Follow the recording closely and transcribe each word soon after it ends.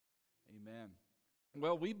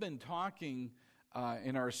Well, we've been talking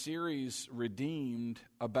in our series, Redeemed,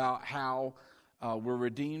 about how we're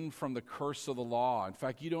redeemed from the curse of the law. In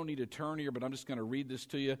fact, you don't need to turn here, but I'm just going to read this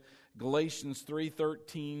to you. Galatians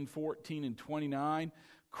 3:13, 14, and 29.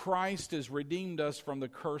 Christ has redeemed us from the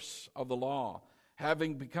curse of the law,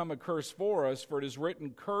 having become a curse for us, for it is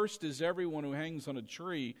written, "Cursed is everyone who hangs on a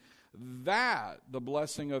tree," that the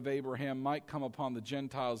blessing of Abraham might come upon the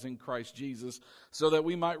Gentiles in Christ Jesus, so that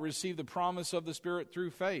we might receive the promise of the Spirit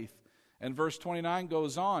through faith. And verse 29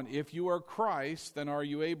 goes on, "If you are Christ, then are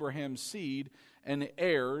you Abraham's seed and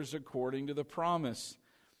heirs according to the promise."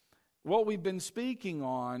 What we've been speaking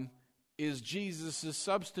on is Jesus'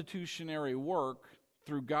 substitutionary work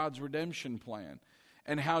through God's redemption plan,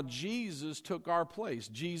 and how Jesus took our place.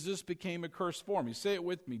 Jesus became a curse for me. Say it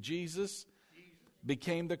with me. Jesus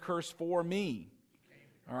became the curse for me.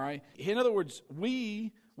 All right. In other words,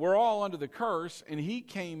 we were all under the curse, and he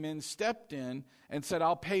came in, stepped in, and said,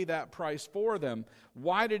 "I'll pay that price for them."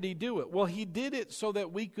 Why did he do it? Well, he did it so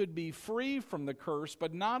that we could be free from the curse,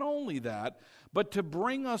 but not only that, but to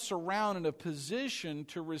bring us around in a position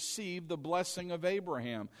to receive the blessing of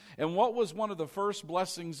Abraham. And what was one of the first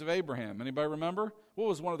blessings of Abraham? Anybody remember? What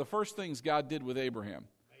was one of the first things God did with Abraham?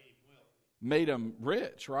 Made him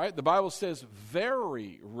rich, right? The Bible says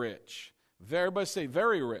very rich. Everybody say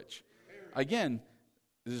very rich. Again,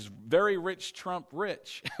 this is very rich trump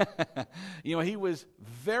rich. He was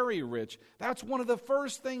very rich. That's one of the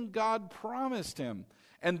first things God promised him.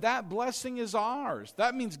 And that blessing is ours.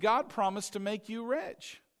 That means God promised to make you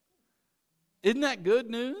rich. Isn't that good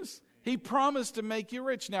news? He promised to make you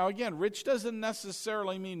rich. Now, again, rich doesn't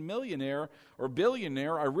necessarily mean millionaire or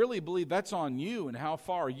billionaire. I really believe that's on you and how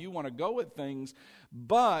far you want to go with things.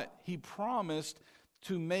 But he promised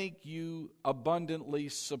to make you abundantly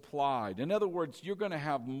supplied. In other words, you're going to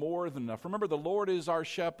have more than enough. Remember, the Lord is our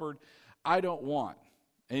shepherd. I don't want.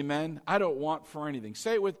 Amen? I don't want for anything.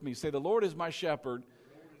 Say it with me. Say, "The Lord is my shepherd.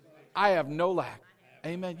 I have no lack."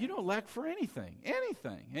 Amen. You don't lack for anything.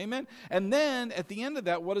 Anything. Amen. And then at the end of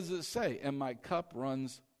that, what does it say? "And my cup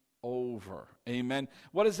runs over." Amen.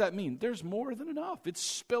 What does that mean? There's more than enough. It's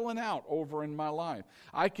spilling out over in my life.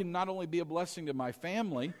 I can not only be a blessing to my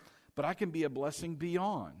family, but I can be a blessing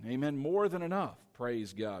beyond. Amen. More than enough.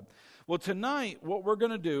 Praise God. Well, tonight, what we're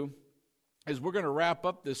going to do is we're going to wrap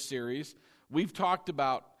up this series. We've talked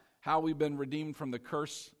about how we've been redeemed from the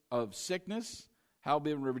curse of sickness, how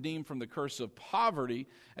we've been redeemed from the curse of poverty.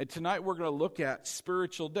 And tonight we're going to look at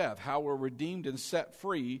spiritual death, how we're redeemed and set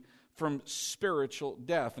free from spiritual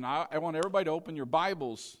death. And I want everybody to open your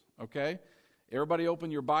Bibles, okay? Everybody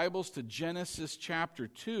open your Bibles to Genesis chapter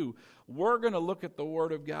 2. We're going to look at the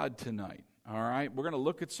Word of God tonight, all right? We're going to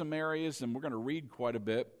look at some areas, and we're going to read quite a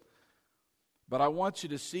bit. But I want you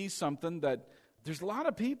to see something that there's a lot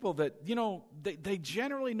of people that, they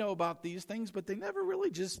generally know about these things, but they never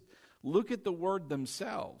really just look at the Word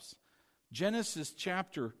themselves. Genesis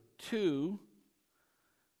chapter 2,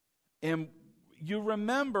 and you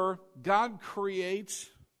remember God creates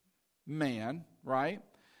man, right?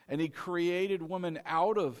 And he created woman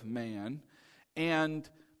out of man, and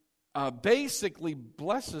basically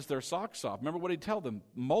blesses their socks off. Remember what he told them?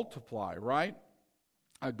 Multiply, right?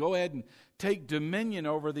 Go ahead and take dominion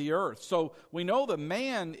over the earth. So we know that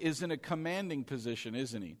man is in a commanding position,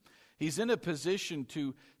 isn't he? He's in a position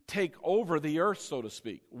to take over the earth, so to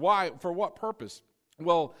speak. Why? For what purpose?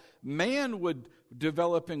 Well, man would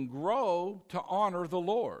develop and grow to honor the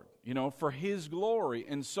Lord, for his glory.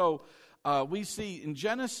 And so we see in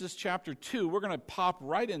Genesis chapter 2, we're going to pop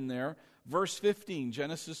right in there, verse 15,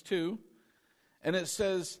 Genesis 2. And it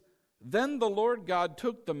says, "Then the Lord God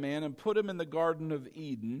took the man and put him in the Garden of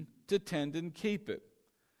Eden to tend and keep it.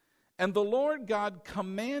 And the Lord God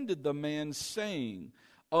commanded the man, saying,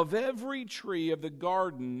 'Of every tree of the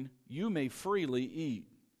garden you may freely eat.'"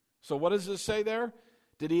 So what does it say there?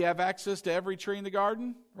 Did he have access to every tree in the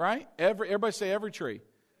garden? Right? Everybody say every tree.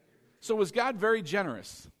 So was God very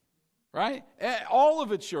generous? Right? All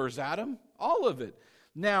of it's yours, Adam. All of it.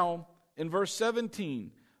 Now, in verse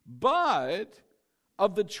 17, "But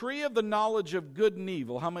of the tree of the knowledge of good and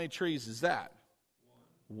evil," how many trees is that?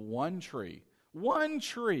 One tree. One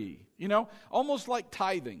tree. Almost like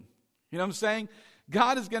tithing. You know what I'm saying?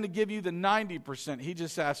 God is going to give you the 90%. He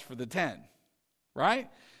just asked for the 10.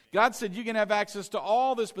 Right? God said you can have access to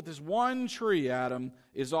all this, but this one tree, Adam,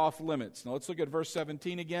 is off limits. Now let's look at verse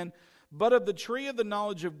 17 again. "But of the tree of the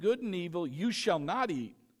knowledge of good and evil you shall not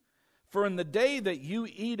eat. For in the day that you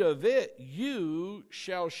eat of it, you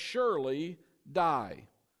shall surely die."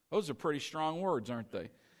 Those are pretty strong words, aren't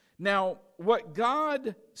they? Now, what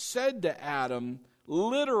God said to Adam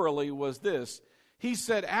literally was this. He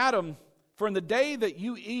said, "Adam, For in the day that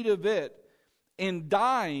you eat of it, in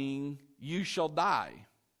dying you shall die.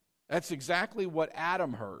 That's exactly what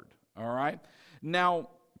Adam heard, all right? Now,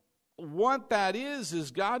 what that is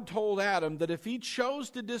God told Adam that if he chose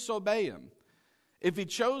to disobey him, if he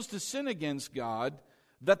chose to sin against God,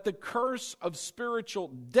 that the curse of spiritual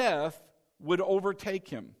death would overtake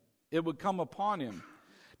him. It would come upon him.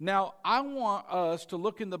 Now, I want us to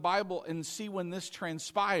look in the Bible and see when this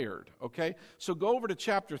transpired, okay? So go over to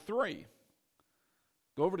chapter 3.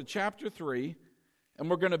 Go over to chapter 3, and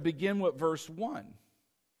we're going to begin with verse 1.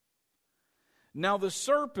 Now the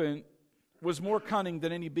serpent was more cunning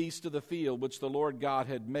than any beast of the field which the Lord God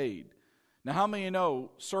had made. Now, how many of you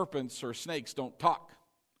know serpents or snakes don't talk?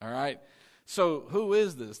 All right? So who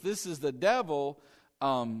is this? This is the devil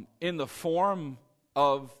in the form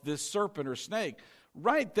of this serpent or snake.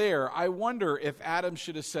 Right there, I wonder if Adam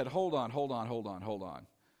should have said, hold on. All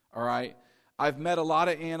right? I've met a lot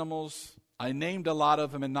of animals. I named a lot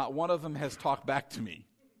of them, and not one of them has talked back to me.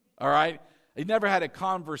 All right? He never had a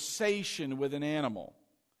conversation with an animal.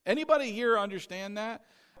 Anybody here understand that?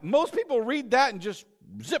 Most people read that and just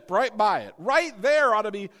zip right by it. Right there ought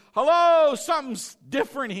to be, hello, something's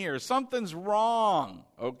different here. Something's wrong,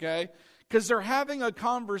 okay? Because they're having a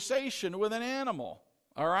conversation with an animal,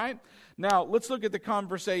 all right? Now, let's look at the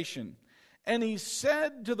conversation. And he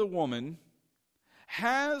said to the woman,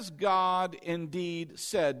 has God indeed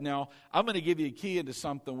said? Now, I'm going to give you a key into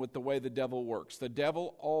something with the way the devil works. The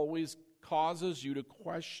devil always causes you to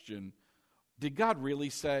question, did God really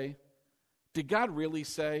say? Did God really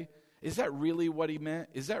say? Is that really what he meant?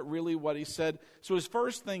 Is that really what he said? So his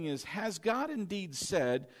first thing is, has God indeed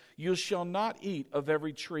said, you shall not eat of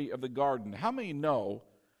every tree of the garden? How many know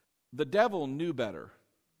the devil knew better,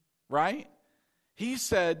 right? He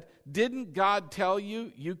said, didn't God tell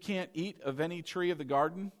you you can't eat of any tree of the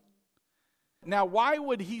garden? Now, why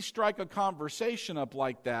would he strike a conversation up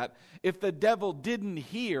like that if the devil didn't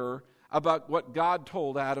hear about what God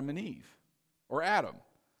told Adam and Eve? Or Adam?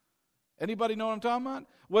 Anybody know what I'm talking about?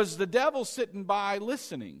 Was the devil sitting by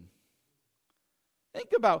listening? Think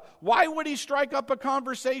about, why would he strike up a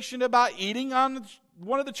conversation about eating on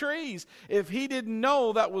one of the trees if he didn't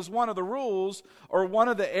know that was one of the rules or one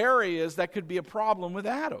of the areas that could be a problem with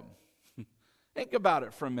Adam? Think about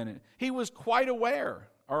it for a minute. He was quite aware,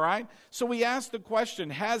 all right? So we asked the question,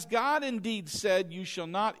 has God indeed said, you shall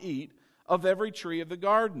not eat of every tree of the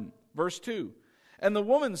garden? Verse 2. And the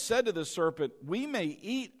woman said to the serpent, we may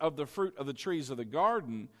eat of the fruit of the trees of the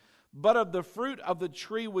garden, but of the fruit of the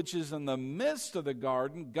tree which is in the midst of the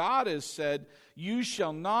garden, God has said, you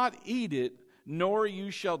shall not eat it, nor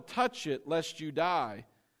you shall touch it, lest you die.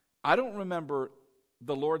 I don't remember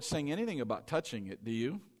the Lord saying anything about touching it, do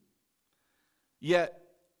you? Yet,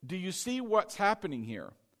 do you see what's happening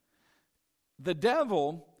here? The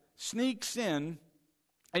devil sneaks in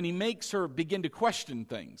and he makes her begin to question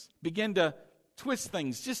things, begin to twist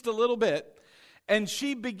things just a little bit, and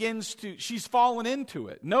she's fallen into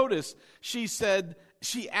it. Notice, she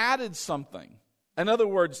added something. In other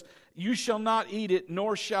words, you shall not eat it,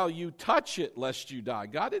 nor shall you touch it, lest you die.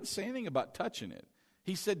 God didn't say anything about touching it.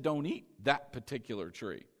 He said, don't eat that particular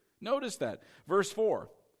tree. Notice that. Verse 4.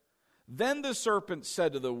 Then the serpent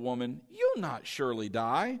said to the woman, you'll not surely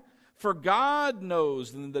die, for God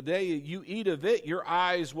knows that in the day you eat of it, your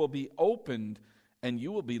eyes will be opened, and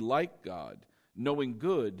you will be like God, knowing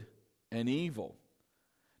good and evil.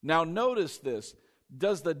 Now notice this.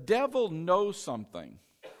 Does the devil know something?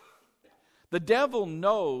 The devil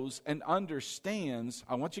knows and understands,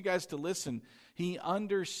 I want you guys to listen, he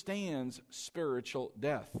understands spiritual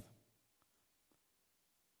death.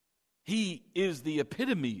 He is the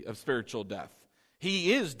epitome of spiritual death.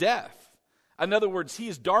 He is death. In other words, he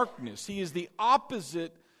is darkness. He is the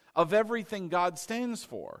opposite of everything God stands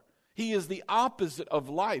for. He is the opposite of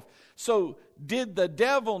life. So did the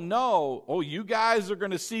devil know, oh, you guys are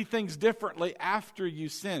going to see things differently after you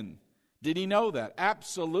sin? Did he know that?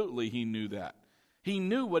 Absolutely he knew that. He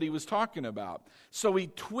knew what he was talking about. So he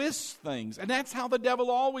twists things. And that's how the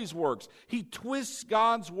devil always works. He twists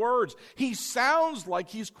God's words. He sounds like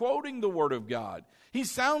he's quoting the Word of God. He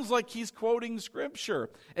sounds like he's quoting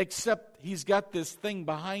Scripture. Except he's got this thing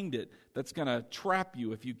behind it that's going to trap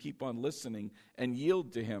you if you keep on listening and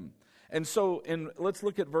yield to him. And so let's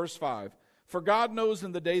look at verse 5. For God knows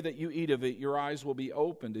in the day that you eat of it, your eyes will be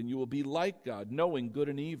opened, and you will be like God, knowing good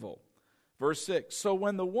and evil. Verse 6, so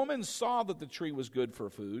when the woman saw that the tree was good for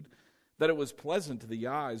food, that it was pleasant to the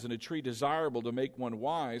eyes, and a tree desirable to make one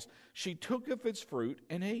wise, she took of its fruit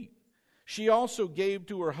and ate. She also gave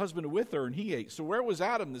to her husband with her, and he ate. So where was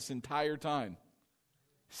Adam this entire time?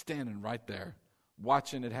 Standing right there,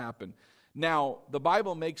 watching it happen. Now, the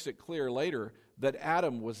Bible makes it clear later that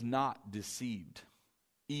Adam was not deceived.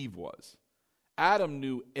 Eve was. Adam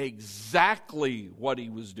knew exactly what he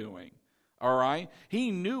was doing. All right? He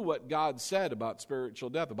knew what God said about spiritual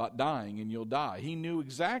death, about dying and you'll die. He knew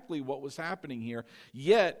exactly what was happening here,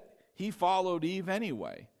 yet he followed Eve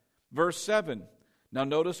anyway. Verse 7, now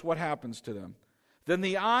notice what happens to them. Then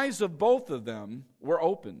the eyes of both of them were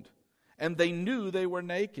opened, and they knew they were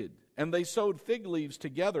naked. And they sewed fig leaves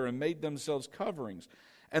together and made themselves coverings.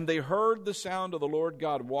 And they heard the sound of the Lord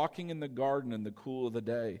God walking in the garden in the cool of the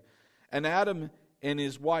day. And Adam and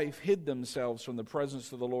his wife hid themselves from the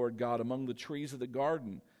presence of the Lord God among the trees of the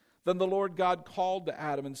garden. Then the Lord God called to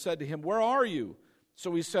Adam and said to him, "Where are you?"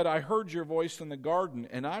 So he said, "I heard your voice in the garden,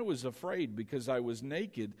 and I was afraid because I was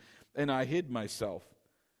naked, and I hid myself."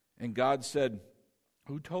 And God said,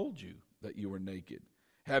 "Who told you that you were naked?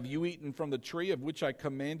 Have you eaten from the tree of which I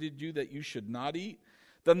commanded you that you should not eat?"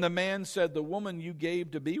 Then the man said, "The woman you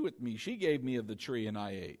gave to be with me, she gave me of the tree, and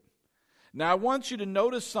I ate." Now I want you to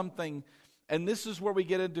notice something, and this is where we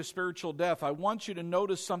get into spiritual death. I want you to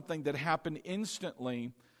notice something that happened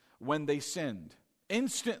instantly when they sinned.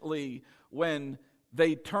 Instantly when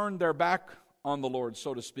they turned their back on the Lord,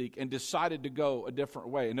 so to speak, and decided to go a different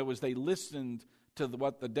way. And it was they listened to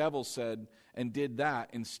what the devil said and did that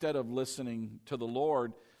instead of listening to the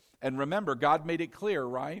Lord. And remember, God made it clear,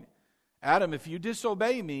 right? Adam, if you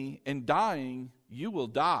disobey me in dying, you will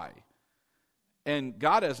die. And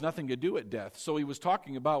God has nothing to do with death. So he was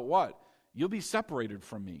talking about what? You'll be separated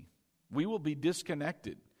from me. We will be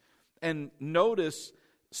disconnected. And notice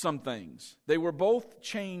some things. They were both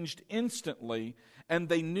changed instantly, and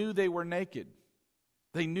they knew they were naked.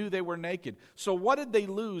 They knew they were naked. So what did they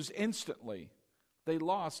lose instantly? They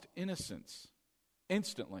lost innocence.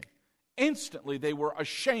 Instantly. Instantly they were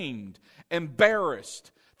ashamed,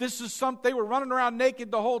 embarrassed. They were running around naked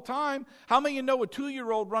the whole time. How many of you know a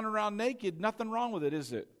 2-year-old running around naked? Nothing wrong with it,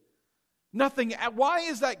 is it? Nothing. Why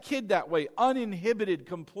is that kid that way? Uninhibited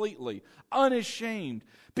completely. Unashamed.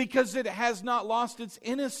 Because it has not lost its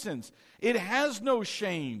innocence. It has no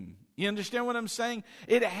shame. You understand what I'm saying?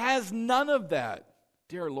 It has none of that.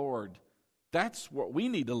 Dear Lord, that's what we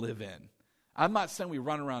need to live in. I'm not saying we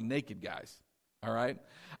run around naked, guys. All right?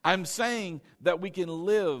 I'm saying that we can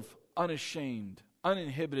live unashamed,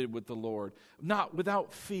 uninhibited with the Lord, not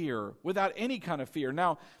without fear, without any kind of fear.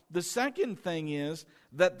 Now, the second thing is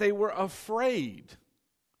that they were afraid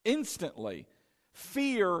instantly.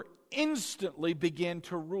 Fear instantly began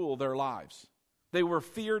to rule their lives. They were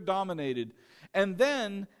fear-dominated. And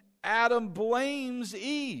then Adam blames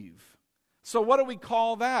Eve. So what do we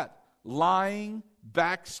call that? Lying,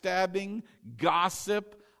 backstabbing,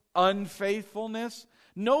 gossip, unfaithfulness.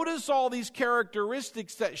 Notice all these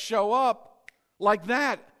characteristics that show up like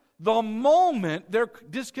that the moment they're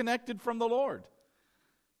disconnected from the Lord.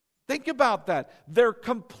 Think about that. Their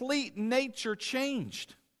complete nature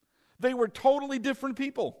changed. They were totally different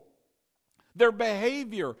people. Their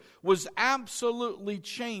behavior was absolutely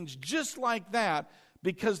changed just like that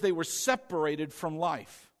because they were separated from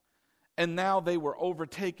life. And now they were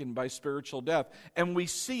overtaken by spiritual death. And we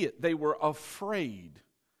see it. They were afraid.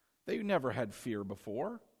 They never had fear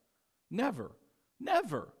before. Never.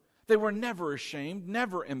 Never. They were never ashamed,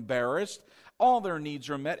 never embarrassed. All their needs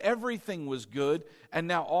were met. Everything was good. And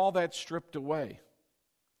now all that's stripped away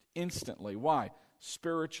instantly. Why?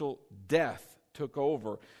 Spiritual death took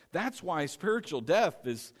over. That's why spiritual death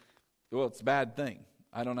is, well, it's a bad thing.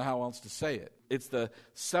 I don't know how else to say it. It's the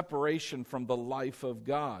separation from the life of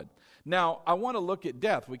God. Now, I want to look at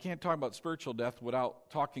death. We can't talk about spiritual death without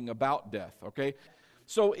talking about death, okay?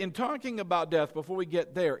 So in talking about death, before we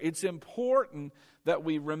get there, it's important that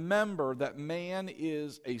we remember that man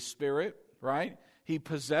is a spirit, right? He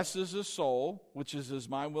possesses a soul, which is his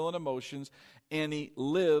mind, will, and emotions, and he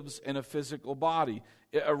lives in a physical body.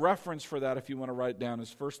 A reference for that, if you want to write it down,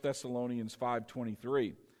 is 1 Thessalonians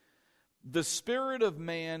 5:23. The spirit of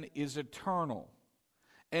man is eternal,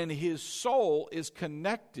 and his soul is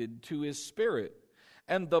connected to his spirit.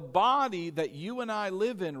 And the body that you and I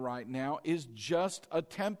live in right now is just a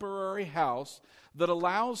temporary house that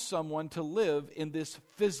allows someone to live in this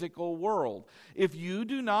physical world. If you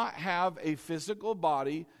do not have a physical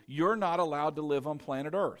body, you're not allowed to live on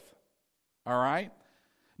planet Earth. All right?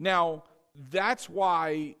 Now, that's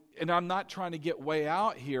why, and I'm not trying to get way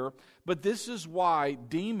out here, but this is why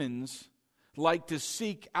demons like to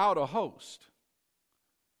seek out a host.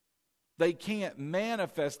 They can't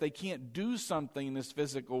manifest, they can't do something in this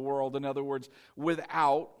physical world, in other words,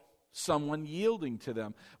 without someone yielding to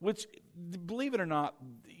them. Which, believe it or not,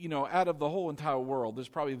 out of the whole entire world, there's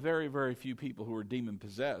probably very, very few people who are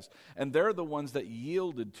demon-possessed. And they're the ones that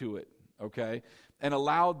yielded to it, okay, and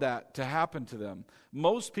allowed that to happen to them.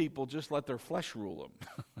 Most people just let their flesh rule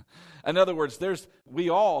them. In other words, we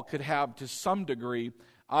all could have, to some degree,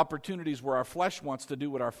 opportunities where our flesh wants to do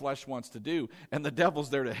what our flesh wants to do, and the devil's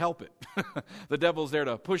there to help it. The devil's there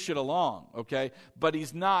to push it along, okay? But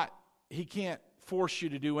he can't force you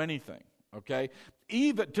to do anything, okay?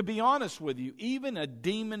 Even, to be honest with you, even a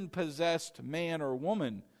demon-possessed man or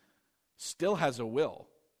woman still has a will.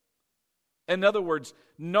 In other words,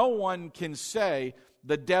 no one can say,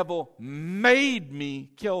 the devil made me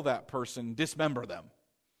kill that person, dismember them.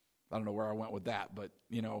 I don't know where I went with that, but,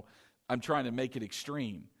 I'm trying to make it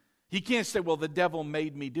extreme. He can't say, well, the devil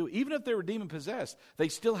made me do it. Even if they were demon-possessed, they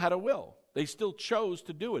still had a will. They still chose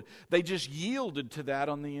to do it. They just yielded to that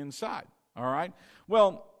on the inside. All right?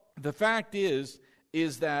 Well, the fact is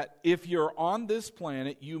that if you're on this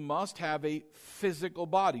planet, you must have a physical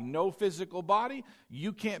body. No physical body,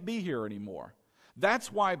 you can't be here anymore.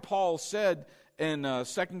 That's why Paul said in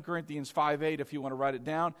 2 Corinthians 5:8, if you want to write it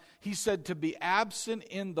down, he said to be absent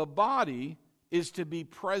in the body is to be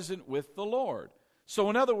present with the Lord. So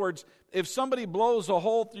in other words, if somebody blows a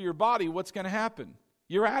hole through your body, what's going to happen?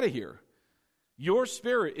 You're out of here. Your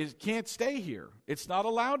spirit can't stay here. It's not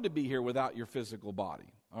allowed to be here without your physical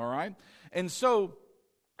body. All right? And so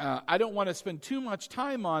I don't want to spend too much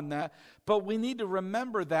time on that, but we need to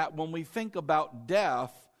remember that when we think about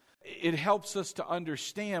death, it helps us to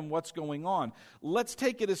understand what's going on. Let's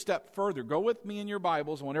take it a step further. Go with me in your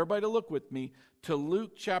Bibles. I want everybody to look with me to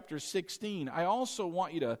Luke chapter 16. I also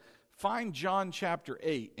want you to find John chapter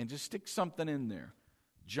 8 and just stick something in there.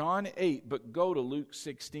 John 8, but go to Luke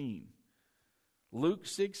 16. Luke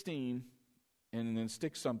 16, and then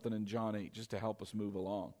stick something in John 8 just to help us move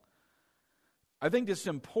along. I think it's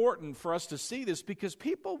important for us to see this because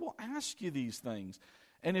people will ask you these things.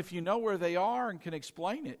 And if you know where they are and can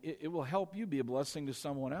explain it, it will help you be a blessing to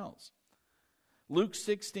someone else. Luke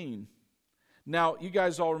 16. Now, you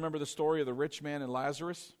guys all remember the story of the rich man and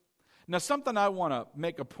Lazarus? Now, something I want to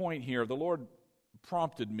make a point here. The Lord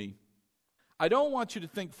prompted me. I don't want you to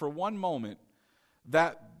think for one moment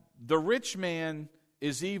that the rich man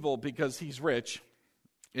is evil because he's rich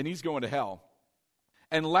and he's going to hell.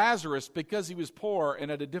 And Lazarus, because he was poor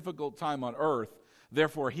and at a difficult time on earth,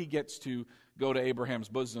 therefore he gets to go to Abraham's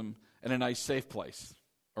bosom in a nice safe place,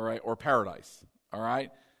 all right, or paradise, all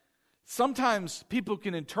right? Sometimes people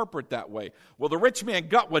can interpret that way. Well, the rich man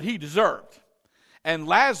got what he deserved. And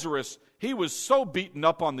Lazarus, he was so beaten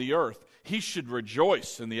up on the earth, he should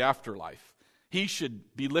rejoice in the afterlife. He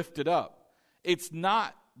should be lifted up. It's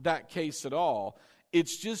not that case at all.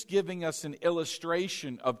 It's just giving us an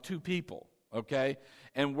illustration of two people, okay?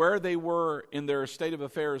 And where they were in their state of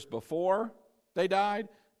affairs before they died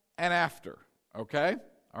and after, okay?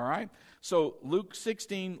 All right? So Luke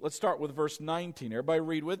 16, let's start with verse 19. Everybody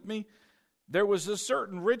read with me. There was a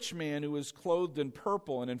certain rich man who was clothed in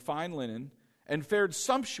purple and in fine linen and fared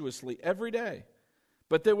sumptuously every day.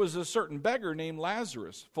 But there was a certain beggar named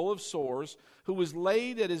Lazarus, full of sores, who was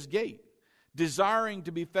laid at his gate, desiring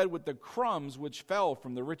to be fed with the crumbs which fell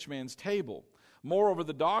from the rich man's table. Moreover,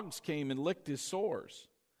 the dogs came and licked his sores.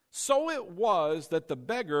 So it was that the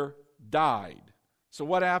beggar died. So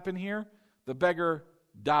what happened here? The beggar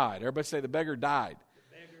died. Everybody say the beggar died.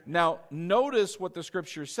 Now, notice what the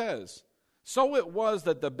scripture says. So it was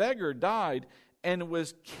that the beggar died and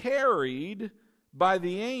was carried by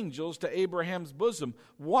the angels to Abraham's bosom.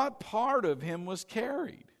 What part of him was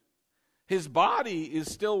carried? His body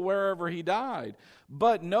is still wherever he died.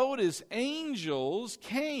 But notice angels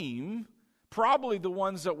came, probably the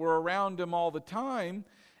ones that were around him all the time,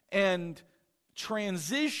 and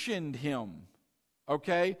transitioned him,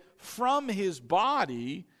 okay, from his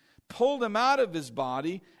body, pulled him out of his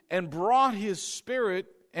body, and brought his spirit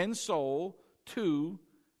and soul to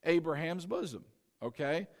Abraham's bosom,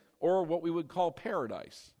 okay, or what we would call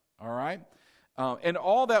paradise, all right? And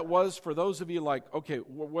all that was, for those of you like, okay,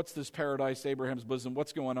 what's this paradise, Abraham's bosom,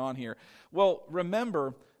 what's going on here? Well,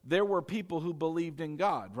 remember, there were people who believed in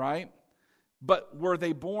God, right? But were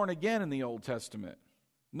they born again in the Old Testament?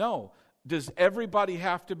 No. Does everybody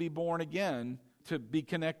have to be born again to be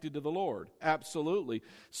connected to the Lord? Absolutely.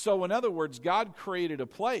 So in other words, God created a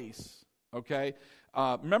place, okay?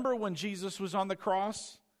 Remember when Jesus was on the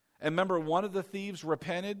cross? And remember one of the thieves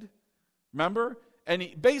repented? Remember? And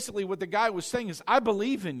basically what the guy was saying is, I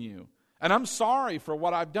believe in you, and I'm sorry for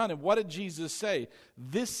what I've done. And what did Jesus say?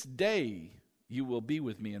 This day you will be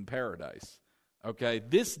with me in paradise. Okay,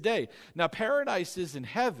 this day. Now paradise is in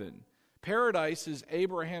heaven. Paradise is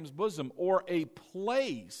Abraham's bosom, or a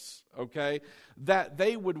place, okay, that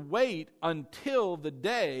they would wait until the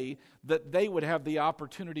day that they would have the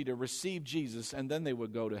opportunity to receive Jesus, and then they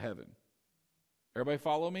would go to heaven. Everybody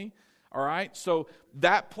follow me? All right, so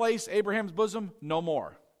that place, Abraham's bosom, no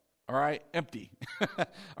more. All right, empty.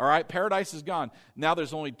 All right, paradise is gone. Now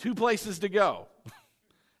there's only two places to go.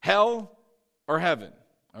 Hell or heaven,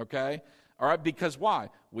 okay? All right, because why?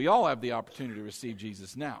 We all have the opportunity to receive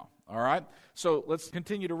Jesus now, all right? So let's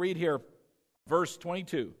continue to read here, verse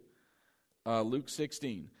 22, Luke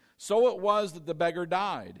 16. So it was that the beggar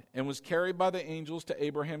died and was carried by the angels to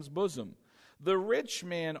Abraham's bosom. The rich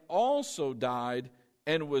man also died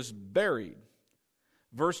and was buried.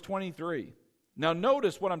 Verse 23. Now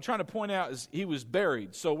notice what I'm trying to point out is he was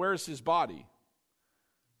buried. So where's his body?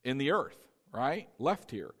 In the earth, right?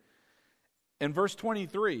 Left here. And verse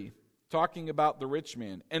 23, talking about the rich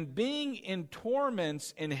man. And being in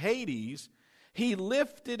torments in Hades, he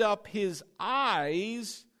lifted up his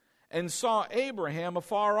eyes and saw Abraham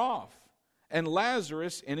afar off and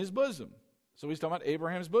Lazarus in his bosom. So he's talking about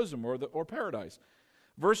Abraham's bosom or paradise.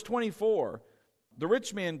 Verse 24, the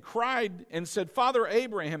rich man cried and said, Father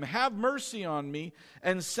Abraham, have mercy on me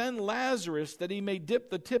and send Lazarus that he may dip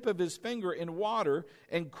the tip of his finger in water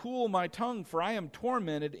and cool my tongue, for I am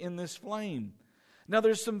tormented in this flame. Now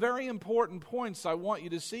there's some very important points I want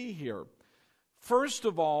you to see here. First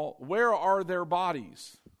of all, where are their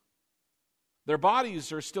bodies? Their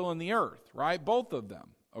bodies are still in the earth, right? Both of them,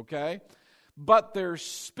 okay? But their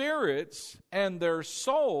spirits and their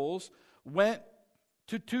souls went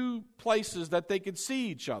to two places that they could see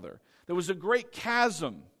each other. There was a great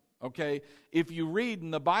chasm, okay, if you read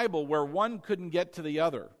in the Bible, where one couldn't get to the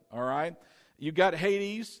other, all right? You got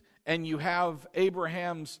Hades, and you have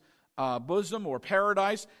Abraham's bosom or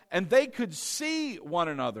paradise, and they could see one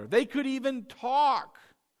another. They could even talk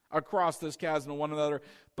across this chasm to one another,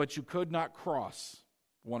 but you could not cross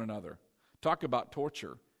one another. Talk about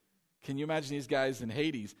torture. Can you imagine these guys in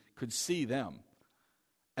Hades could see them?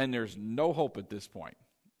 And there's no hope at this point,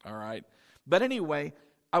 all right? But anyway,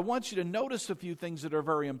 I want you to notice a few things that are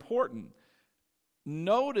very important.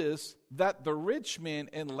 Notice that the rich man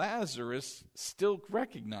and Lazarus still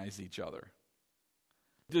recognize each other.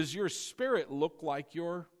 Does your spirit look like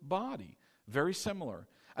your body? Very similar.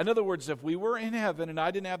 In other words, if we were in heaven and I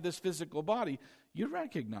didn't have this physical body, you'd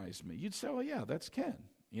recognize me. You'd say, oh yeah, that's Ken,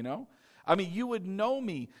 you know? I mean, you would know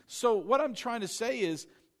me. So what I'm trying to say is,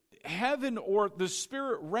 heaven or the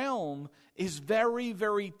spirit realm is very,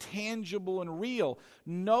 very tangible and real.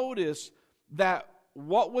 Notice that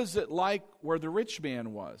what was it like where the rich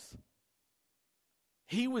man was?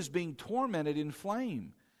 He was being tormented in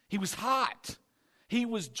flame. He was hot. He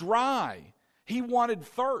was dry. He wanted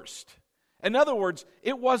thirst. In other words,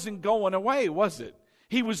 it wasn't going away, was it?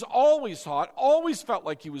 He was always hot, always felt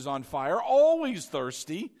like he was on fire, always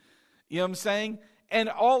thirsty. You know what I'm saying? And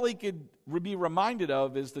all he could be reminded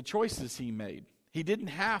of is the choices he made. He didn't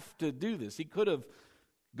have to do this. He could have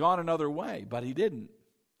gone another way, but he didn't,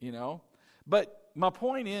 you know. But my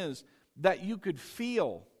point is that you could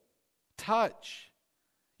feel, touch,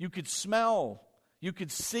 you could smell, you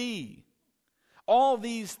could see. All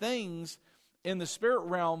these things in the spirit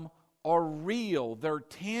realm are real. They're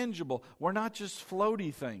tangible. We're not just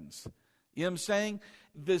floaty things. You know what I'm saying?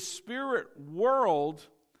 The spirit world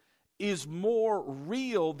is more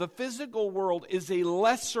real. The physical world is a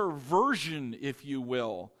lesser version, if you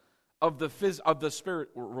will, of the spirit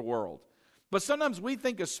world. But sometimes we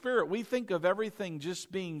think of spirit, we think of everything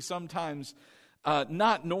just being sometimes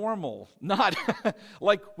not normal, not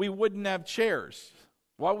like we wouldn't have chairs.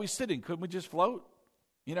 While we sitting, couldn't we just float?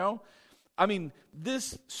 You know? I mean,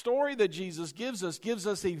 this story that Jesus gives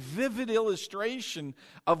us a vivid illustration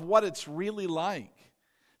of what it's really like.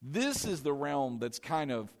 This is the realm that's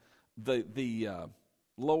kind of the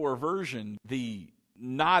lower version, the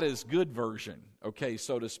not as good version, okay,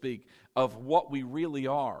 so to speak, of what we really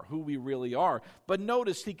are, who we really are. But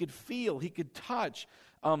notice he could feel, he could touch.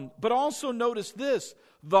 But also notice this,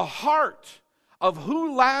 the heart of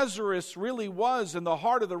who Lazarus really was in the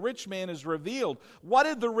heart of the rich man is revealed. What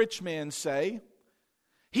did the rich man say?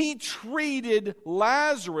 He treated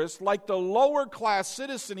Lazarus like the lower class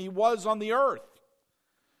citizen he was on the earth.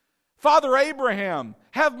 Father Abraham,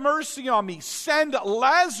 have mercy on me. Send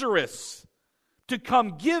Lazarus to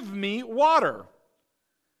come give me water.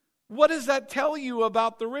 What does that tell you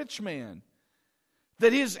about the rich man?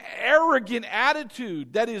 That his arrogant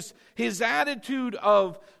attitude, that is his attitude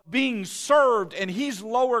of being served and he's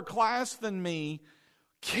lower class than me,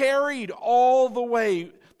 carried all the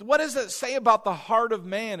way. What does that say about the heart of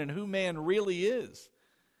man and who man really is?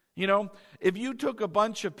 You know, if you took a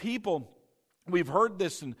bunch of people, we've heard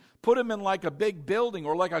this, and put them in like a big building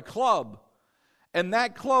or like a club, and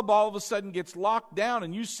that club all of a sudden gets locked down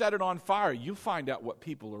and you set it on fire, you find out what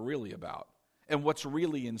people are really about and what's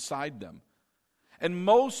really inside them. And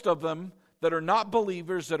most of them that are not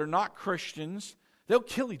believers, that are not Christians, they'll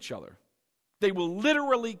kill each other. They will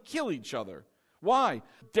literally kill each other. Why?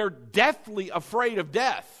 They're deathly afraid of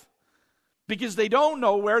death because they don't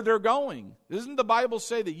know where they're going. Doesn't the Bible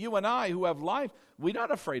say that you and I who have life, we're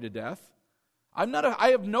not afraid of death?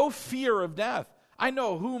 I have no fear of death. I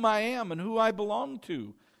know whom I am and who I belong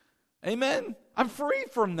to. Amen? I'm free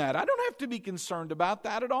from that. I don't have to be concerned about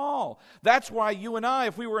that at all. That's why you and I,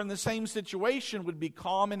 if we were in the same situation, would be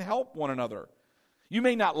calm and help one another. You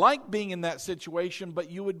may not like being in that situation, but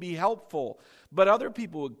you would be helpful. But other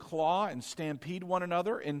people would claw and stampede one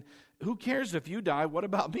another, and who cares if you die? What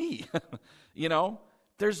about me? You know,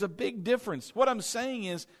 there's a big difference. What I'm saying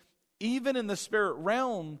is, even in the spirit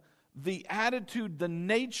realm, the attitude, the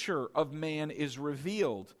nature of man is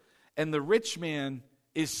revealed, and the rich man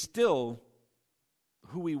is still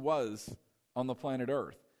who he was on the planet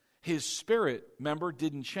Earth. His spirit, remember,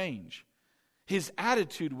 didn't change. His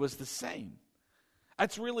attitude was the same.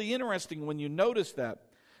 That's really interesting when you notice that.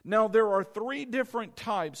 Now, there are 3 different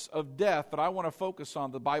types of death that I want to focus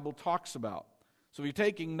on the Bible talks about. So if you're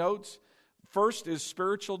taking notes, first is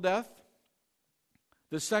spiritual death.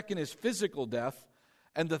 The second is physical death.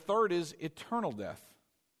 And the third is eternal death.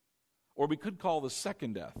 Or we could call the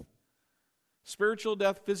second death. Spiritual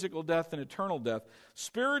death, physical death, and eternal death.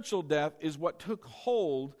 Spiritual death is what took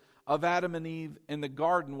hold of Adam and Eve in the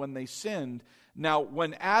garden when they sinned. Now,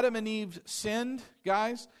 when Adam and Eve sinned,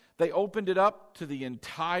 guys, they opened it up to the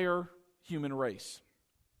entire human race.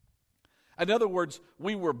 In other words,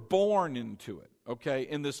 we were born into it, okay,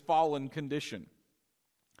 in this fallen condition.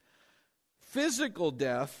 Physical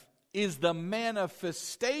death is the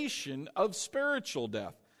manifestation of spiritual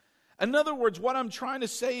death. In other words, what I'm trying to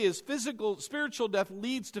say is spiritual death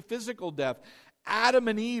leads to physical death. Adam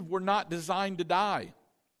and Eve were not designed to die.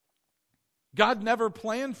 God never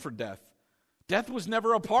planned for death. Death was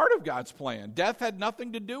never a part of God's plan. Death had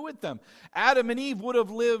nothing to do with them. Adam and Eve would have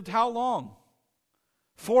lived how long?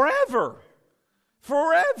 Forever.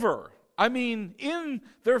 Forever. I mean, in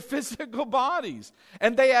their physical bodies.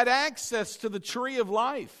 And they had access to the tree of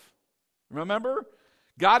life. Remember?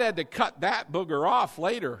 God had to cut that booger off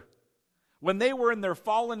later. When they were in their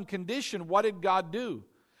fallen condition, what did God do?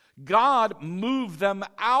 God moved them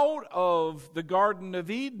out of the Garden of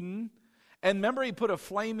Eden. And remember, He put a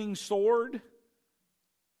flaming sword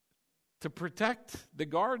to protect the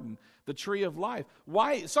garden, the tree of life.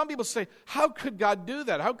 Why? Some people say, how could God do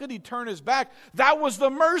that? How could He turn His back? That was the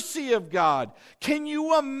mercy of God. Can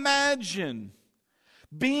you imagine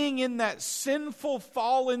being in that sinful,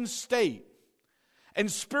 fallen state,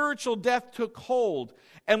 and spiritual death took hold,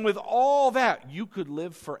 and with all that, you could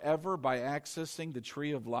live forever by accessing the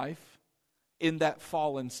tree of life in that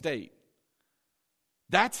fallen state?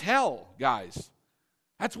 That's hell, guys.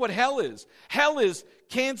 That's what hell is. Hell is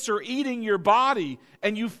cancer eating your body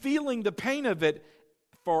and you feeling the pain of it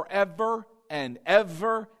forever and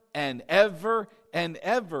ever and ever and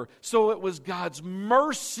ever. So it was God's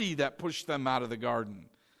mercy that pushed them out of the garden.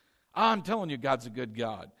 I'm telling you, God's a good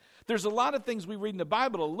God. There's a lot of things we read in the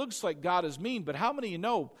Bible that looks like God is mean, but how many of you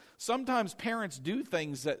know sometimes parents do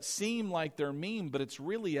things that seem like they're mean, but it's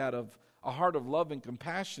really out of a heart of love and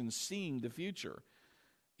compassion, seeing the future.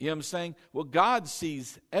 You know what I'm saying? Well, God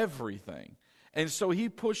sees everything. And so He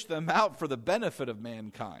pushed them out for the benefit of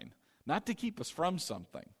mankind, not to keep us from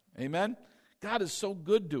something. Amen? God is so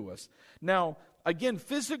good to us. Now, again,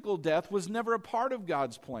 physical death was never a part of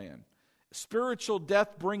God's plan. Spiritual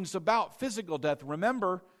death brings about physical death.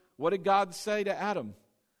 Remember, what did God say to Adam?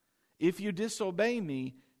 If you disobey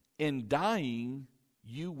me, in dying,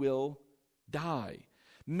 you will die.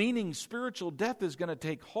 Meaning spiritual death is going to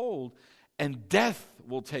take hold, and death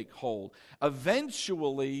will take hold.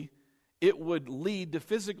 Eventually, it would lead to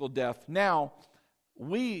physical death. Now,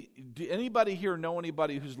 anybody here know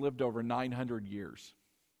anybody who's lived over 900 years?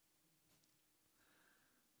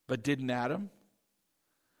 But didn't Adam?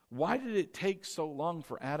 Why did it take so long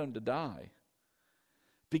for Adam to die?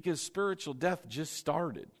 Because spiritual death just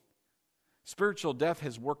started. Spiritual death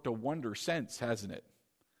has worked a wonder since, hasn't it?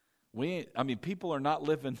 People are not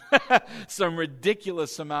living some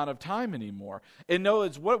ridiculous amount of time anymore. And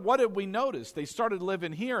notice, what did we notice? They started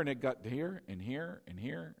living here, and it got here, and here, and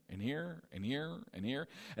here, and here, and here, and here.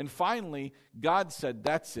 And finally, God said,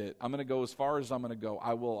 that's it. I'm going to go as far as I'm going to go.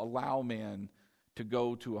 I will allow man to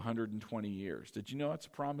go to 120 years. Did you know that's a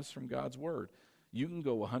promise from God's Word? You can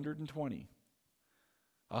go 120.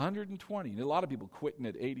 120. And a lot of people quitting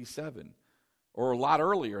at 87. Or a lot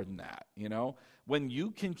earlier than that, you know, when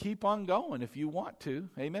you can keep on going if you want to.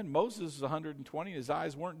 Amen. Moses was 120. His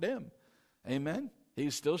eyes weren't dim. Amen.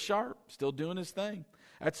 He's still sharp, still doing his thing.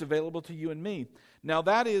 That's available to you and me. Now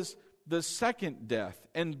that is the second death.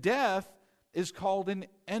 And death is called an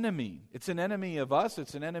enemy. It's an enemy of us.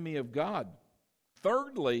 It's an enemy of God.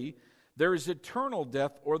 Thirdly, there is eternal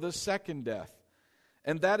death, or the second death.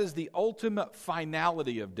 And that is the ultimate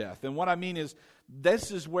finality of death. And what I mean is,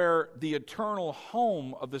 this is where the eternal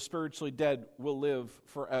home of the spiritually dead will live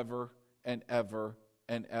forever and ever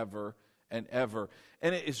and ever and ever.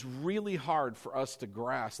 And it is really hard for us to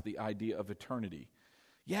grasp the idea of eternity.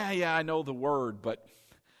 Yeah, I know the word, but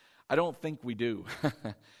I don't think we do.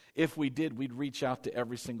 If we did, we'd reach out to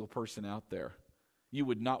every single person out there. You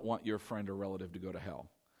would not want your friend or relative to go to hell.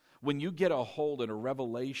 When you get a hold and a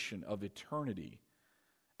revelation of eternity,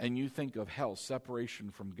 and you think of hell, separation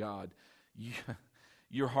from God,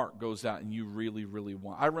 your heart goes out and you really, really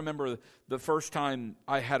want. I remember the first time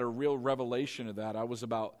I had a real revelation of that. I was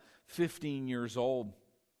about 15 years old,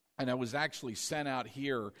 and I was actually sent out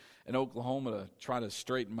here in Oklahoma to try to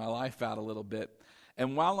straighten my life out a little bit.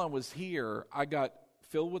 And while I was here, I got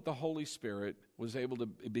filled with the Holy Spirit, was able to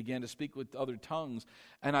begin to speak with other tongues,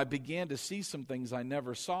 and I began to see some things I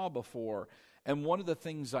never saw before. And one of the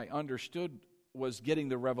things I understood was getting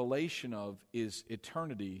the revelation of is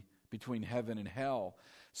eternity between heaven and hell.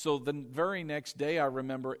 So the very next day, I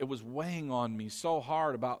remember it was weighing on me so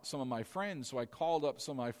hard about some of my friends, so I called up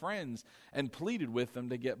some of my friends and pleaded with them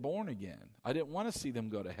to get born again. I didn't want to see them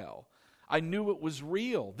go to hell. I knew it was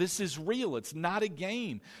real. This is real. It's not a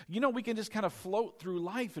game. You know, we can just kind of float through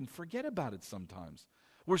life and forget about it sometimes.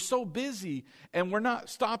 We're so busy, and we're not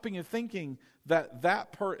stopping and thinking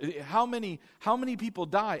how many people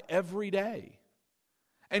die every day.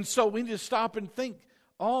 And so we just stop and think,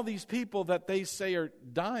 all these people that they say are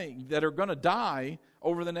dying, that are going to die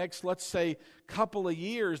over the next, let's say, couple of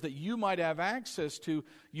years that you might have access to,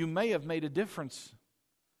 you may have made a difference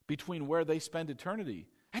between where they spend eternity.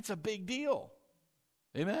 That's a big deal.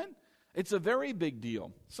 Amen? It's a very big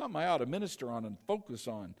deal. Something I ought to minister on and focus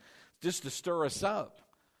on, just to stir us up,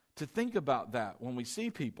 to think about that when we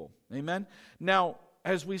see people. Amen? Now,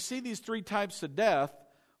 as we see these three types of death,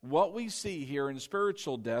 what we see here in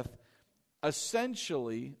spiritual death,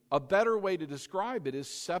 essentially, a better way to describe it is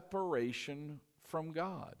separation from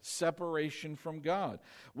God. Separation from God.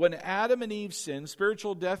 When Adam and Eve sinned,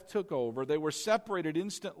 spiritual death took over. They were separated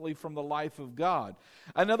instantly from the life of God.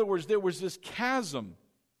 In other words, there was this chasm.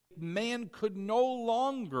 Man could no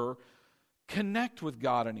longer connect with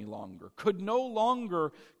God any longer, could no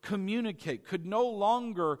longer communicate, could no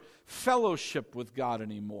longer fellowship with God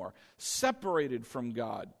anymore, separated from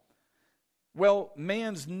God. Well,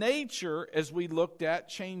 man's nature, as we looked at,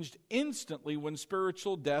 changed instantly when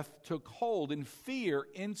spiritual death took hold, and fear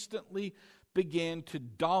instantly began to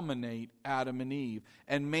dominate Adam and Eve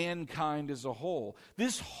and mankind as a whole.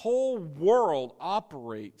 This whole world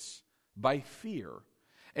operates by fear.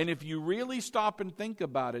 And if you really stop and think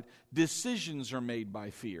about it, decisions are made by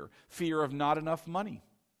fear. Fear of not enough money.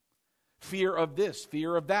 Fear of this,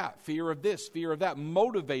 fear of that, fear of this, fear of that.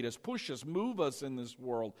 Motivate us, push us, move us in this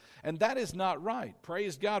world. And that is not right.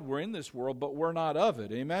 Praise God, we're in this world, but we're not of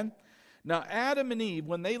it. Amen? Now, Adam and Eve,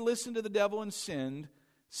 when they listened to the devil and sinned,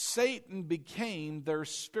 Satan became their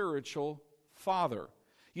spiritual father.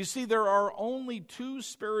 You see, there are only two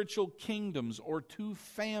spiritual kingdoms or two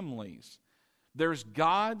families. There's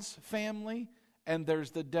God's family and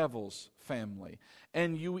there's the devil's family.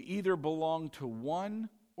 And you either belong to one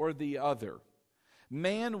or the other.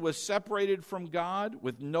 Man was separated from God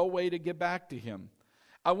with no way to get back to Him.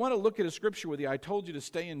 I want to look at a scripture with you. I told you to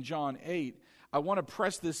stay in John 8. I want to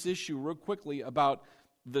press this issue real quickly about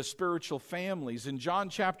the spiritual families. In John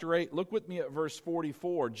chapter 8, look with me at verse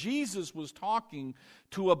 44. Jesus was talking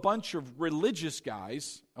to a bunch of religious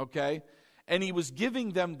guys, okay? And He was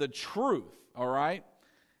giving them the truth, all right?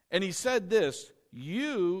 And He said this,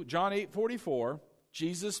 you, John 8:44,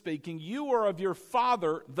 Jesus speaking, you are of your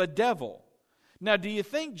father, the devil. Now, do you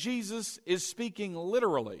think Jesus is speaking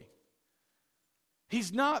literally?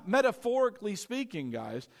 He's not metaphorically speaking,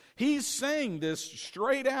 guys. He's saying this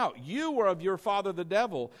straight out. You are of your father, the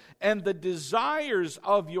devil, and the desires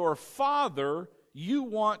of your father you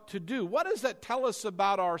want to do. What does that tell us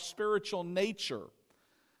about our spiritual nature?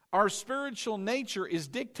 Our spiritual nature is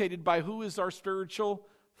dictated by who is our spiritual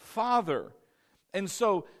father. And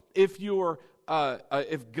so,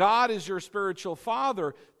 if God is your spiritual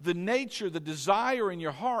father, the nature, the desire in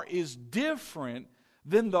your heart is different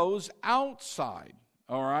than those outside,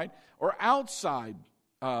 all right? Or outside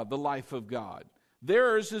the life of God.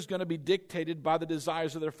 Theirs is going to be dictated by the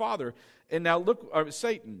desires of their father. And now look,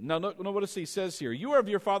 Satan. Now look what he says here. You are of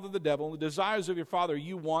your father the devil, and the desires of your father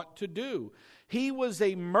you want to do. He was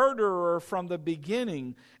a murderer from the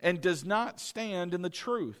beginning and does not stand in the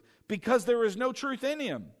truth, because there is no truth in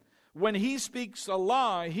him. When he speaks a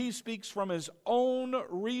lie, he speaks from his own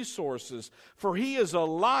resources, for he is a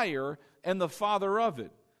liar and the father of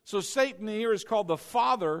it. So Satan here is called the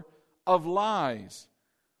father of lies.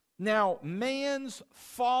 Now, man's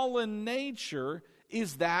fallen nature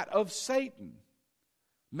is that of Satan.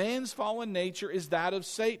 Man's fallen nature is that of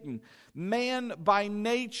Satan. Man by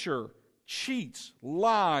nature cheats,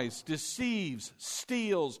 lies, deceives,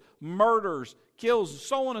 steals, murders, kills,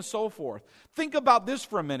 so on and so forth. Think about this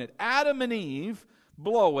for a minute. Adam and Eve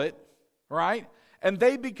blow it, right? And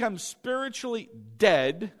they become spiritually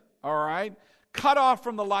dead, all right? Cut off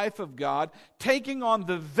from the life of God, taking on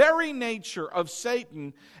the very nature of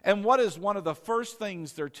Satan. And what is one of the first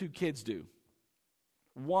things their two kids do?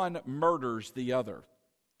 One murders the other.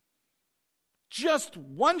 Just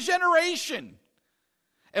one generation,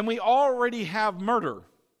 and we already have murder.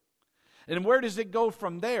 And where does it go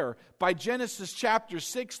from there? By Genesis chapter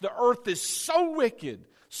 6, the earth is so wicked,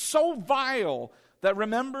 so vile, that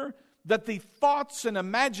remember that the thoughts and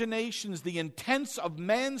imaginations, the intents of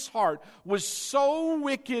man's heart was so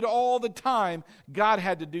wicked all the time, God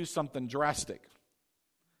had to do something drastic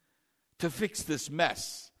to fix this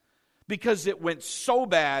mess, because it went so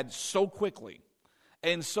bad so quickly.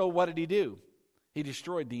 And so what did he do? He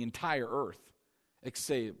destroyed the entire earth,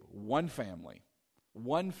 except one family.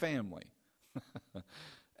 One family.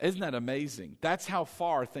 Isn't that amazing? That's how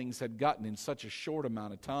far things had gotten in such a short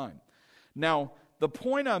amount of time. Now, the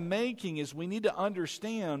point I'm making is we need to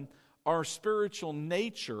understand our spiritual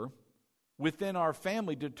nature within our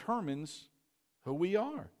family determines who we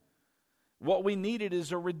are. What we needed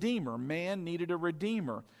is a redeemer. Man needed a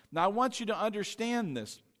redeemer. Now, I want you to understand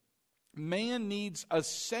this. Man needs a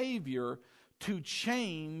Savior to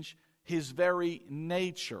change his very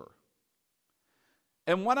nature.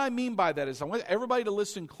 And what I mean by that is I want everybody to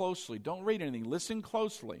listen closely. Don't read anything. Listen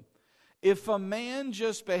closely. If a man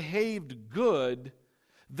just behaved good,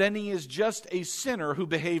 then he is just a sinner who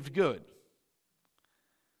behaved good.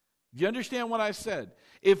 Do you understand what I said?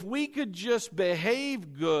 If we could just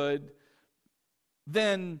behave good,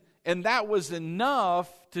 then, and that was enough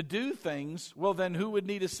to do things, well, then who would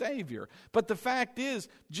need a Savior? But the fact is,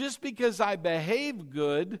 just because I behave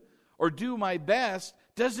good or do my best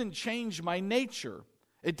doesn't change my nature.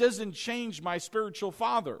 It doesn't change my spiritual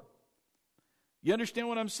father. You understand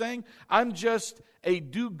what I'm saying? I'm just a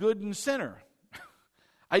do-gooding sinner.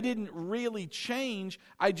 I didn't really change.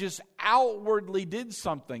 I just outwardly did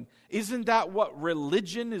something. Isn't that what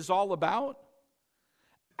religion is all about?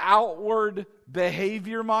 Outward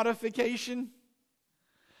behavior modification.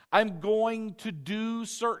 I'm going to do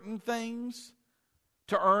certain things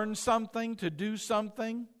to earn something, to do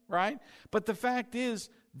something, right? But the fact is,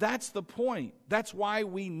 that's the point. That's why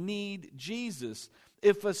we need Jesus.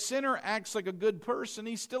 If a sinner acts like a good person,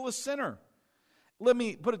 he's still a sinner. Let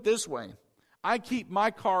me put it this way. I keep my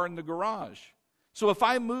car in the garage. So if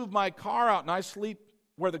I move my car out and I sleep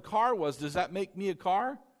where the car was, does that make me a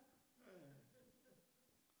car?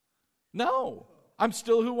 No. I'm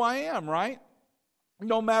still who I am, right?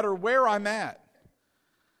 No matter where I'm at.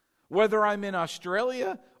 Whether I'm in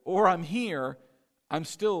Australia or I'm here, I'm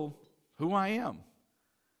still who I am.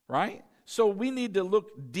 Right? So we need to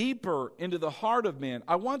look deeper into the heart of man.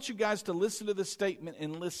 I want you guys to listen to this statement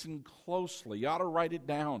and listen closely. You ought to write it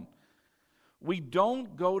down. We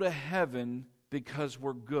don't go to heaven because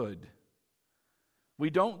we're good. We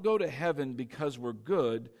don't go to heaven because we're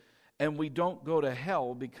good, and we don't go to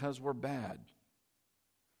hell because we're bad.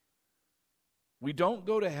 We don't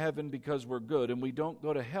go to heaven because we're good, and we don't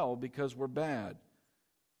go to hell because we're bad.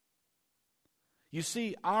 You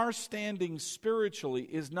see, our standing spiritually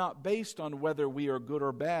is not based on whether we are good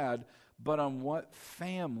or bad, but on what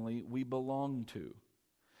family we belong to.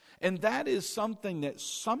 And that is something that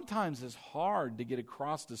sometimes is hard to get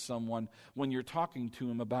across to someone when you're talking to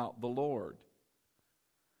them about the Lord.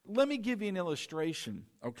 Let me give you an illustration,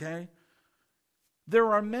 okay?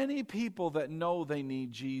 There are many people that know they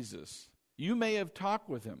need Jesus. You may have talked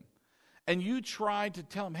with him. And you try to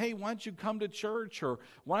tell them, hey, why don't you come to church? Or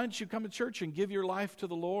why don't you come to church and give your life to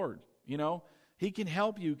the Lord? You know, he can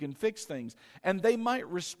help you, can fix things. And they might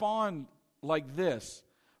respond like this.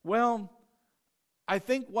 Well, I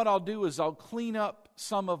think what I'll do is I'll clean up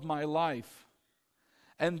some of my life.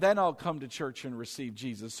 And then I'll come to church and receive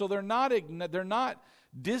Jesus. So they're not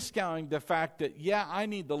discounting the fact that, yeah, I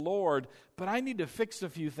need the Lord, but I need to fix a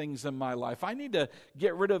few things in my life. I need to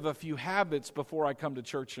get rid of a few habits before I come to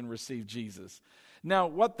church and receive Jesus. Now,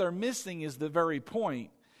 what they're missing is the very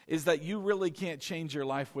point, is that you really can't change your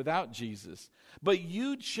life without Jesus. But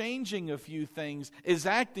you changing a few things is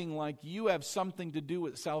acting like you have something to do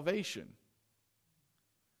with salvation.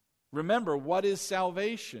 Remember, what is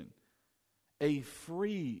salvation? A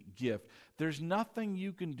free gift. There's nothing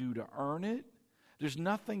you can do to earn it. There's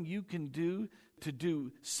nothing you can do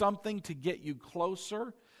something to get you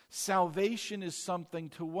closer. Salvation is something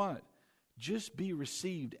to what? Just be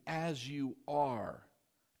received as you are.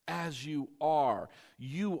 As you are.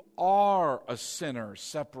 You are a sinner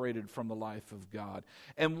separated from the life of God.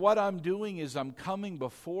 And what I'm doing is I'm coming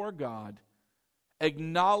before God,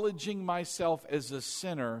 acknowledging myself as a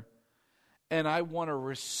sinner, and I want to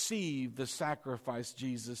receive the sacrifice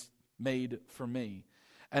Jesus made for me.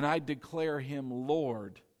 And I declare Him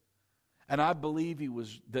Lord. And I believe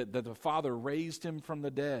that the Father raised Him from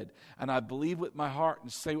the dead. And I believe with my heart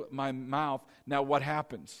and say with my mouth. Now what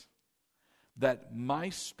happens? That my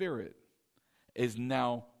spirit is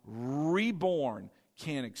now reborn.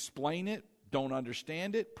 Can't explain it. Don't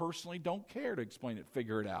understand it. Personally, don't care to explain it.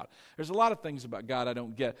 Figure it out. There's a lot of things about God I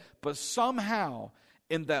don't get. But somehow,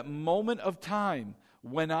 in that moment of time,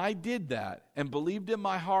 when I did that and believed in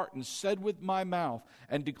my heart and said with my mouth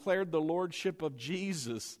and declared the lordship of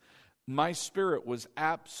Jesus, my spirit was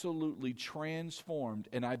absolutely transformed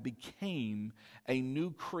and I became a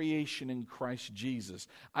new creation in Christ Jesus.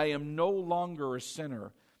 I am no longer a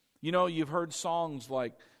sinner. You know, you've heard songs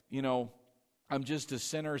like, I'm just a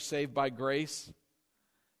sinner saved by grace.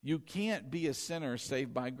 You can't be a sinner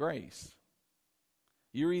saved by grace.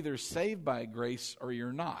 You're either saved by grace or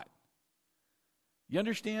you're not. You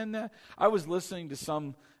understand that? I was listening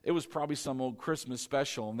to it was probably some old Christmas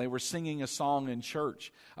special, and they were singing a song in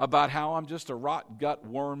church about how I'm just a rot gut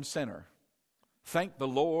worm sinner. Thank the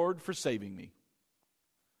Lord for saving me.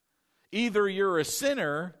 Either you're a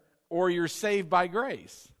sinner or you're saved by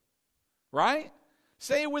grace. Right?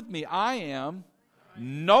 Say it with me. I am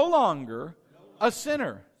no longer a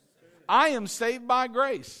sinner. I am saved by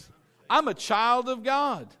grace. I'm a child of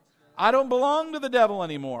God. I don't belong to the devil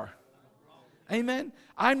anymore. Amen?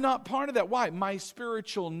 I'm not part of that. Why? My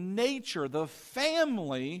spiritual nature, the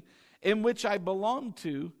family in which I belong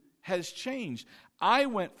to, has changed. I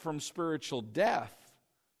went from spiritual death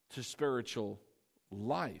to spiritual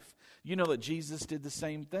life. You know that Jesus did the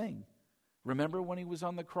same thing. Remember when He was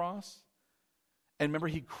on the cross? And remember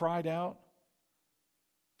He cried out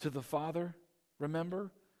to the Father? Remember?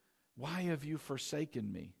 Why have you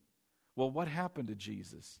forsaken me? Well, what happened to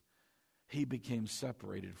Jesus? He became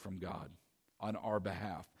separated from God on our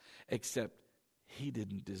behalf, except He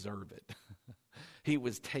didn't deserve it. He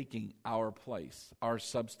was taking our place, our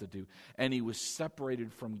substitute, and He was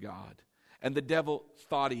separated from God. And the devil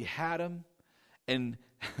thought he had Him,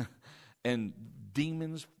 and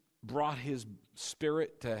demons brought his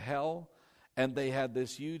spirit to hell, and they had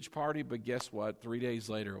this huge party, but guess what? 3 days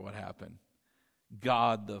later, what happened?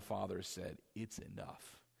 God the Father said, it's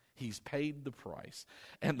enough. He's paid the price.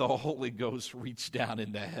 And the Holy Ghost reached down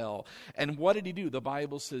into hell. And what did He do? The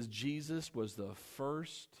Bible says Jesus was the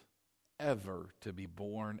first ever to be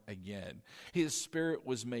born again. His spirit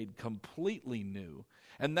was made completely new.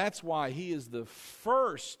 And that's why He is the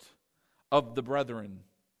first of the brethren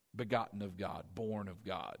begotten of God, born of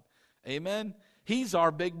God. Amen? He's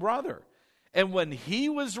our big brother. And when He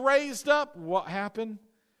was raised up, what happened?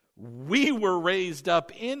 We were raised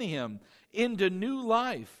up in Him into new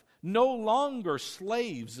life. No longer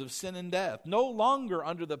slaves of sin and death. No longer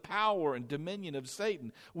under the power and dominion of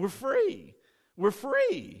Satan. We're free. We're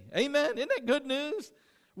free. Amen? Isn't that good news?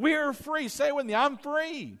 We're free. Say it with me. I'm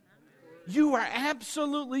free. You are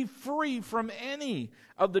absolutely free from any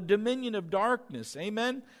of the dominion of darkness.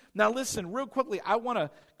 Amen? Now listen, real quickly, I want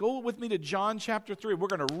to go with me to John chapter 3. We're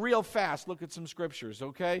going to real fast look at some scriptures,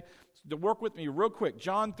 okay? So work with me real quick.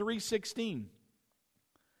 John 3:16.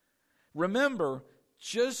 Remember,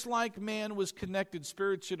 just like man was connected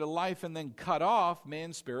spiritually to life and then cut off,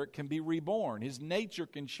 man's spirit can be reborn. His nature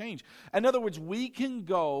can change. In other words, we can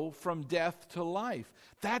go from death to life.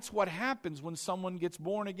 That's what happens when someone gets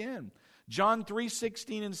born again. John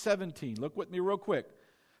 3:16 and 17. Look with me real quick.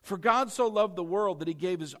 For God so loved the world that He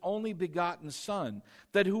gave His only begotten Son,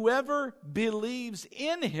 that whoever believes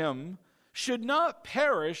in Him should not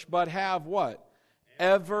perish but have what?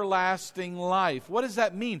 everlasting life. What does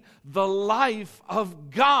that mean? The life of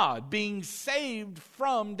God, being saved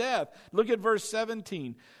from death. Look at verse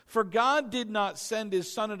 17. For God did not send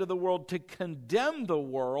his Son into the world to condemn the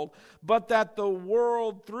world, but that the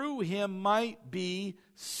world through him might be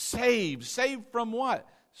saved. Saved from what?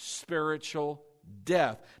 Spiritual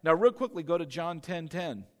death. Now, real quickly, go to John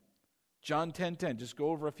 10:10. John 10:10. Just go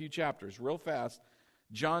over a few chapters real fast.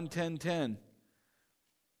 John 10:10.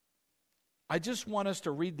 I just want us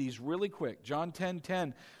to read these really quick. John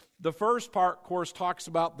 10:10. The first part, of course, talks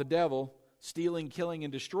about the devil stealing, killing,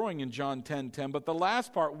 and destroying in John 10:10. But the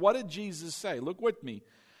last part, what did Jesus say? Look with me.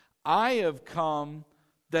 I have come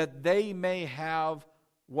that they may have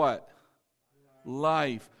what?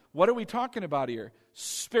 Life. What are we talking about here?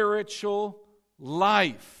 Spiritual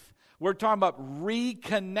life. We're talking about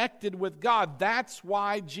reconnected with God. That's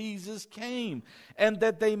why Jesus came. And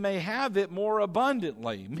that they may have it more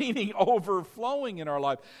abundantly, meaning overflowing in our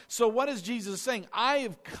life. So what is Jesus saying? I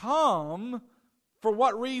have come for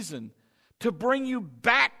what reason? To bring you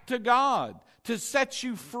back to God, to set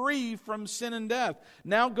you free from sin and death.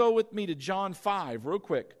 Now go with me to John 5, real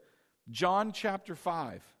quick. John chapter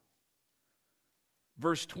 5,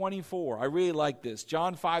 verse 24. I really like this.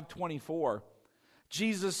 John 5:24.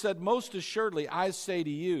 Jesus said, most assuredly, I say to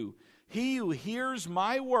you, he who hears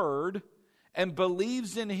my word and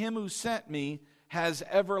believes in him who sent me has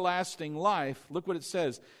everlasting life. Look what it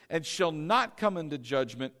says. And shall not come into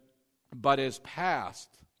judgment, but is passed.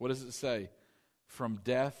 What does it say? From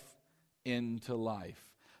death into life.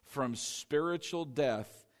 From spiritual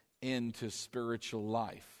death into spiritual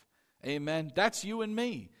life. Amen. That's you and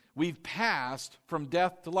me. We've passed from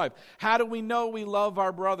death to life. How do we know we love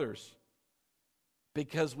our brothers?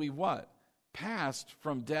 Because we what? Passed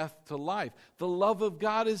from death to life. The love of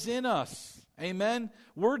God is in us. Amen.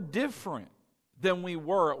 We're different than we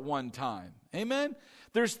were at one time. Amen.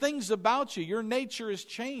 There's things about you. Your nature has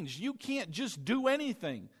changed. You can't just do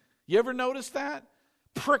anything. You ever notice that?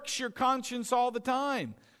 Pricks your conscience all the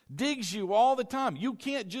time. Digs you all the time. You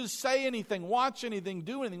can't just say anything, watch anything,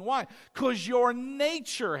 do anything. Why? Because your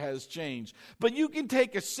nature has changed. But you can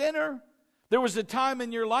take a sinner. There was a time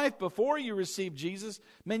in your life before you received Jesus,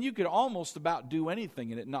 man, you could almost about do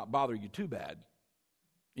anything and it not bother you too bad.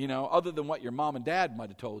 You know, other than what your mom and dad might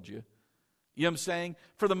have told you. You know what I'm saying?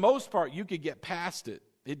 For the most part, you could get past it.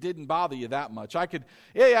 It didn't bother you that much.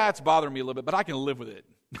 Yeah, it's bothering me a little bit, but I can live with it.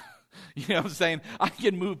 You know what I'm saying? I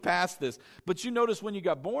can move past this. But you notice when you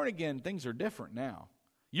got born again, things are different now.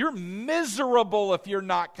 You're miserable if you're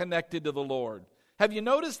not connected to the Lord. Have you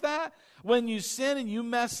noticed that? When you sin and you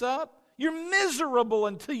mess up, you're miserable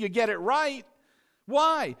until you get it right.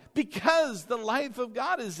 Why? Because the life of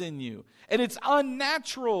God is in you. And it's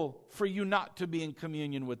unnatural for you not to be in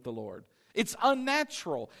communion with the Lord. It's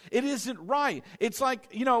unnatural. It isn't right. It's like,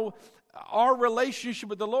 you know, our relationship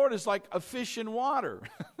with the Lord is like a fish in water.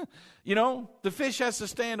 You know, the fish has to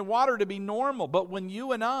stay in water to be normal. But when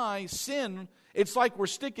you and I sin, it's like we're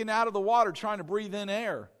sticking out of the water trying to breathe in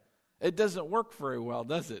air. It doesn't work very well,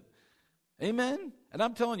 does it? Amen? And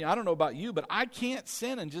I'm telling you, I don't know about you, but I can't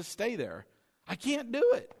sin and just stay there. I can't do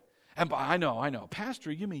it. And I know.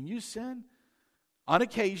 Pastor, you mean you sin? On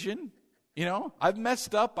occasion, you know, I've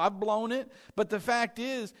messed up, I've blown it. But the fact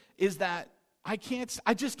is that I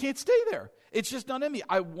just can't stay there. It's just not in me.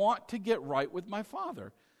 I want to get right with my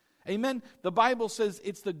Father. Amen? The Bible says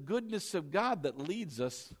it's the goodness of God that leads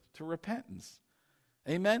us to repentance.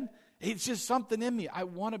 Amen? It's just something in me. I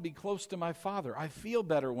want to be close to my Father. I feel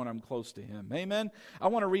better when I'm close to Him. Amen? I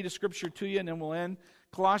want to read a scripture to you and then we'll end.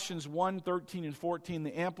 Colossians 1:13 and 14,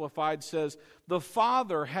 the Amplified says, the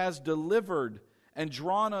Father has delivered and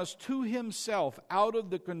drawn us to Himself out of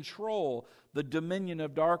the control, the dominion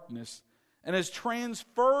of darkness, and has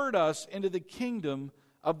transferred us into the kingdom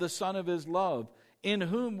of the Son of His love, in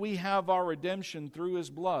whom we have our redemption through His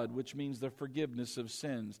blood, which means the forgiveness of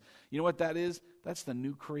sins. You know what that is? That's the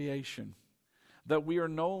new creation. That we are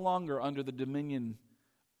no longer under the dominion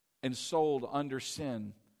and sold under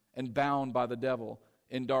sin and bound by the devil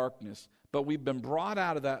in darkness. But we've been brought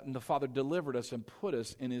out of that, and the Father delivered us and put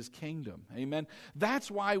us in His kingdom. Amen?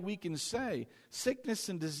 That's why we can say, sickness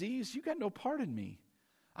and disease, you got no part in me.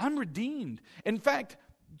 I'm redeemed. In fact,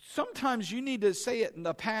 sometimes you need to say it in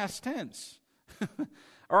the past tense.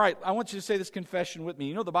 All right, I want you to say this confession with me.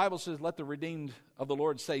 You know the Bible says, let the redeemed of the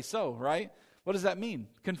Lord say so, right? What does that mean?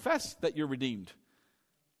 Confess that you're redeemed,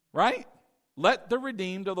 right? Let the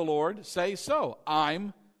redeemed of the Lord say so.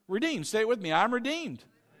 I'm redeemed. Say it with me. I'm redeemed.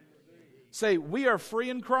 Say, we are free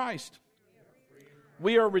in Christ.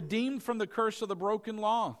 We are redeemed from the curse of the broken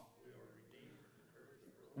law.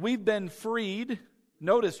 We've been freed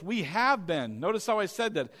Notice, we have been. Notice how I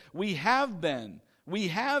said that. We have been. We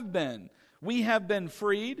have been. We have been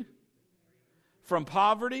freed from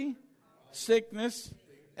poverty, sickness,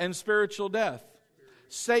 and spiritual death.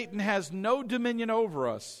 Satan has no dominion over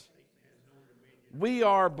us. We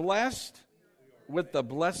are blessed with the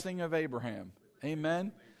blessing of Abraham.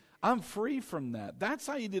 Amen. I'm free from that. That's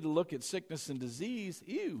how you need to look at sickness and disease.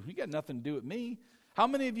 Ew, you got nothing to do with me. How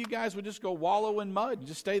many of you guys would just go wallow in mud and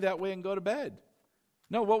just stay that way and go to bed?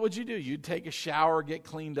 No, what would you do? You'd take a shower, get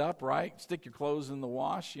cleaned up, right? Stick your clothes in the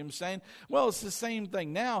wash. You know what I'm saying? Well, it's the same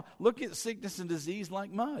thing now. Look at sickness and disease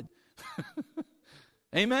like mud.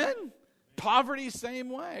 Amen? Poverty, same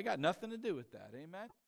way. I got nothing to do with that. Amen?